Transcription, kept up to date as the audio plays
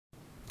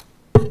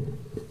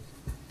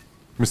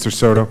Mr.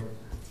 Soto,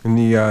 in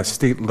the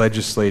state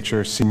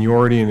legislature,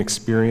 seniority and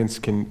experience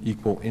can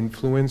equal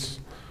influence.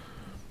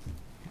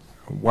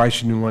 Why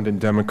should New London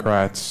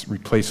Democrats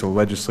replace a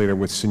legislator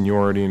with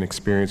seniority and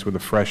experience with a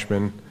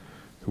freshman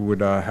who would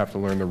have to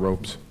learn the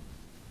ropes?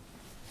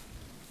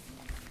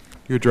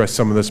 You addressed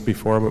some of this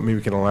before, but maybe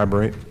we can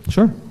elaborate.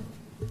 Sure.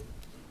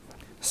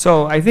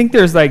 So I think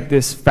there's like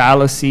this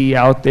fallacy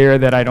out there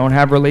that I don't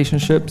have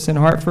relationships in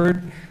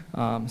Hartford.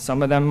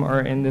 Some of them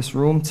are in this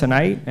room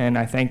tonight, and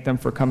I thank them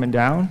for coming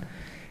down.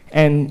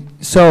 And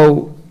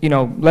so,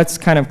 let's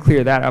kind of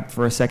clear that up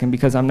for a second,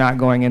 because I'm not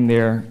going in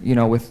there,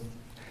 with,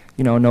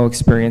 no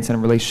experience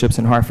and relationships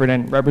in Hartford.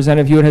 And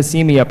Representative Hewett has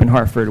seen me up in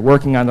Hartford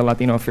working on the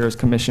Latino Affairs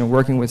Commission,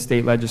 working with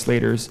state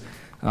legislators.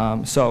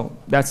 So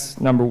that's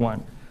number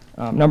one.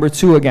 Number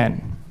two,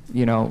 again,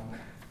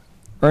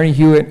 Ernie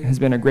Hewett has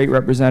been a great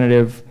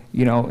representative,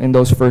 in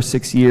those first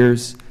 6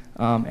 years.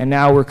 And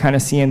now we're kind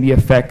of seeing the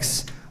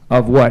effects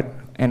of what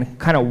and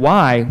kind of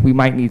why we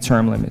might need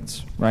term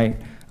limits, right?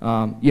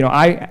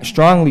 I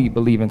strongly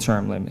believe in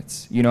term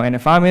limits, and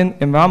if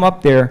I'm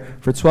up there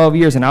for 12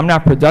 years and I'm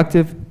not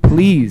productive,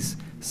 please,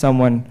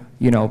 someone,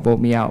 vote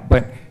me out.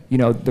 But,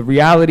 the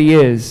reality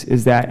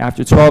is that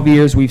after 12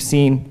 years, we've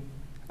seen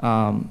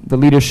the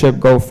leadership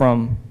go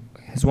from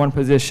his one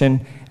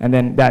position and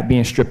then that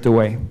being stripped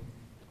away.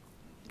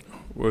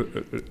 Well,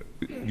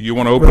 you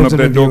want to open up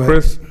that door,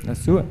 Chris?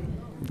 Let's do it.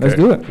 Let's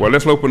do it. Well,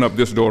 let's open up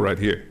this door right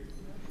here.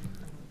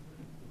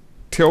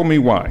 Tell me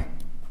why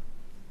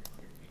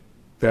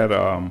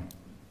that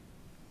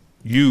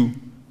you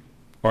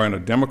are in a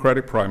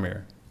Democratic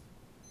primary.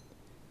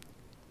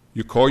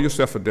 You call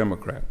yourself a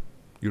Democrat.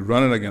 You're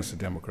running against a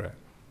Democrat.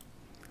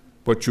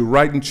 But you're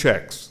writing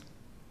checks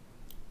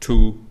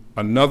to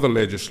another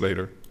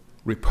legislator,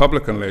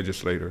 Republican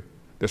legislator,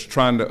 that's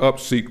trying to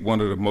upseat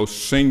one of the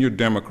most senior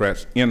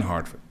Democrats in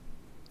Hartford.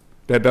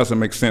 That doesn't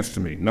make sense to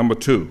me. Number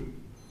two,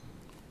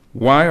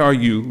 why are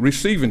you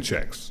receiving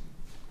checks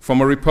from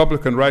a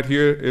Republican right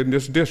here in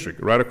this district,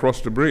 right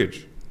across the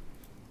bridge?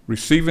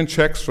 Receiving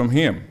checks from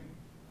him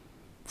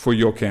for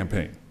your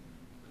campaign.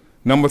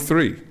 Number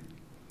three,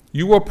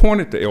 you were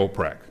appointed to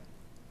LPRAC.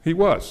 He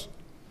was.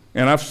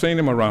 And I've seen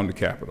him around the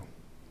Capitol.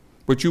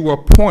 But you were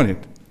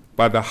appointed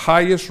by the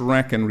highest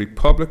ranking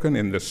Republican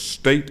in the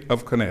state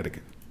of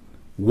Connecticut.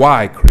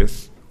 Why,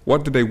 Chris?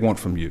 What do they want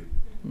from you?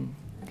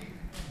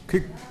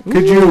 Could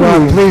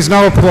you, please,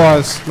 no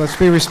applause. Let's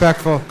be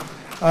respectful.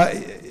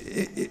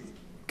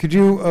 Could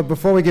you,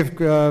 before we give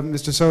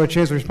Mr. Soto a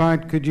chance to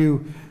respond, could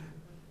you,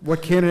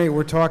 what candidate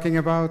we're talking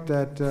about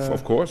that?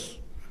 Of course.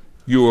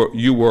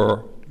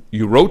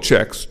 You wrote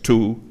checks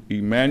to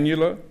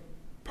Emanuela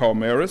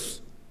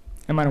Palmeras.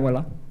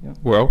 Emanuela. Yeah.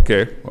 Well,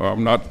 okay. Well,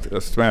 I'm not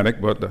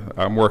Hispanic, but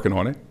I'm working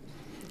on it.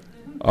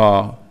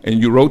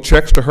 And you wrote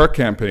checks to her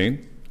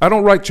campaign. I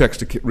don't write checks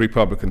to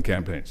Republican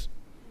campaigns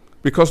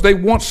because they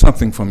want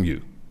something from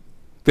you.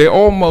 They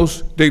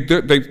almost, they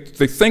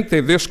think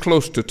they're this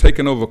close to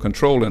taking over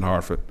control in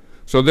Hartford,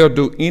 so they'll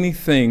do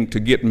anything to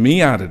get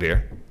me out of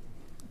there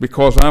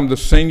because I'm the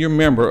senior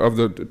member of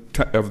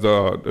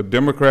the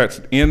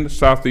Democrats in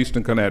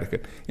southeastern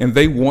Connecticut, and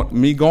they want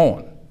me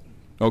gone,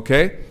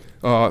 okay?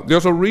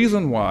 There's a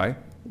reason why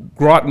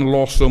Groton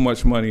lost so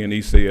much money in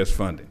ECS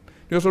funding.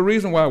 There's a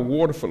reason why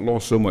Waterford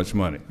lost so much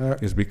money.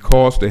 It's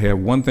because they have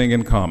one thing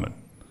in common.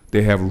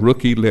 They have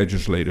rookie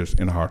legislators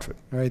in Hartford.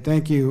 All right,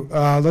 thank you.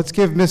 Let's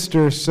give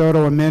Mr.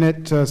 Soto a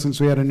minute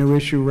since we had a new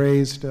issue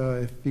raised.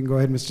 If you can go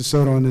ahead, Mr.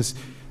 Soto, on this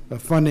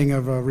funding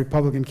of a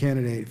Republican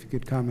candidate, if you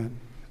could comment.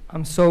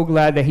 I'm so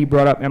glad that he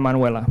brought up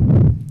Emanuela,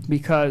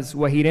 because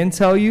what he didn't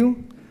tell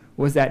you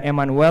was that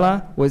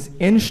Emanuela was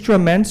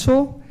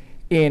instrumental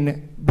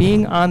in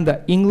being on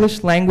the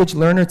English Language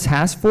Learner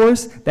Task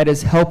Force that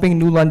is helping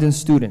New London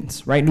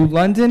students, right? New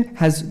London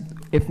has,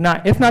 if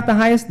not the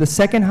highest, the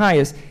second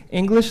highest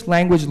English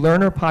language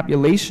learner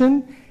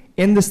population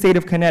in the state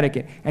of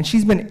Connecticut. And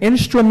she's been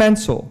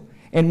instrumental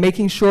in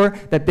making sure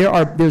that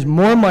there's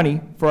more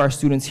money for our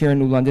students here in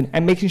New London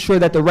and making sure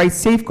that the right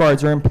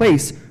safeguards are in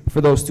place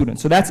for those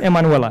students. So that's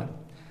Emanuela.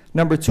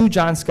 Number two,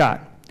 John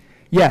Scott.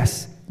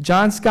 Yes,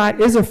 John Scott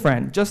is a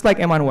friend, just like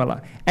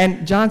Emanuela.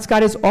 And John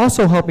Scott is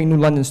also helping New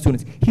London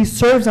students. He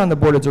serves on the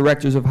Board of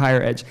Directors of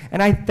Higher Ed.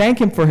 And I thank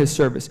him for his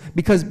service,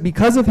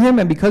 because of him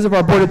and because of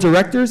our Board of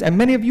Directors, and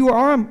many of you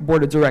are on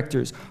Board of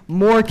Directors,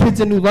 more kids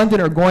in New London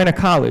are going to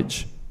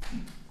college.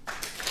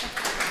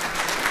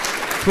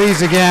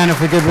 Please, again,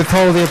 if we could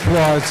withhold the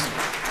applause.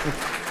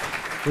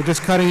 We're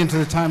just cutting into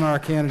the time of our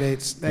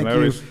candidates. Thank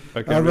you.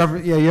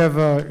 Yeah, you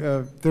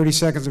have 30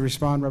 seconds to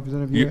respond,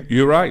 Representative.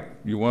 You're right.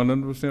 You're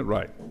 100%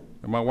 right.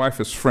 And my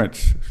wife is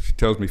French. She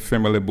tells me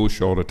 "femme la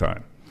bouche" all the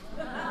time.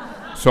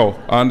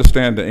 So I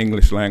understand the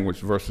English language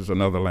versus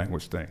another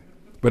language thing.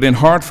 But in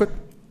Hartford,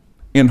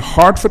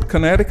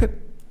 Connecticut,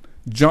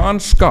 John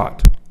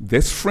Scott,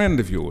 this friend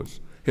of yours,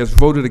 has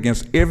voted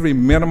against every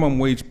minimum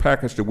wage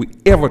package that we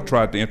ever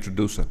tried to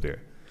introduce up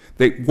there.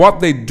 What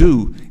they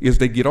do is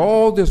they get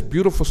all this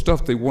beautiful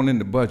stuff they want in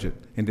the budget,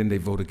 and then they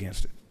vote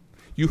against it.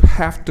 You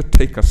have to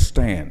take a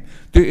stand.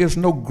 There is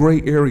no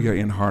gray area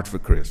in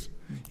Hartford, Chris.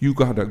 You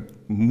got to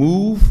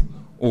move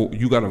or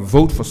you got to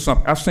vote for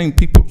something. I've seen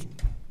people.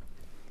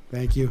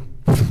 Thank you.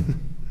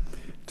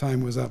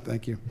 Time was up,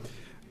 thank you.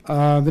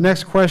 The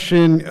next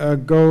question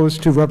goes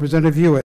to Representative Hewett.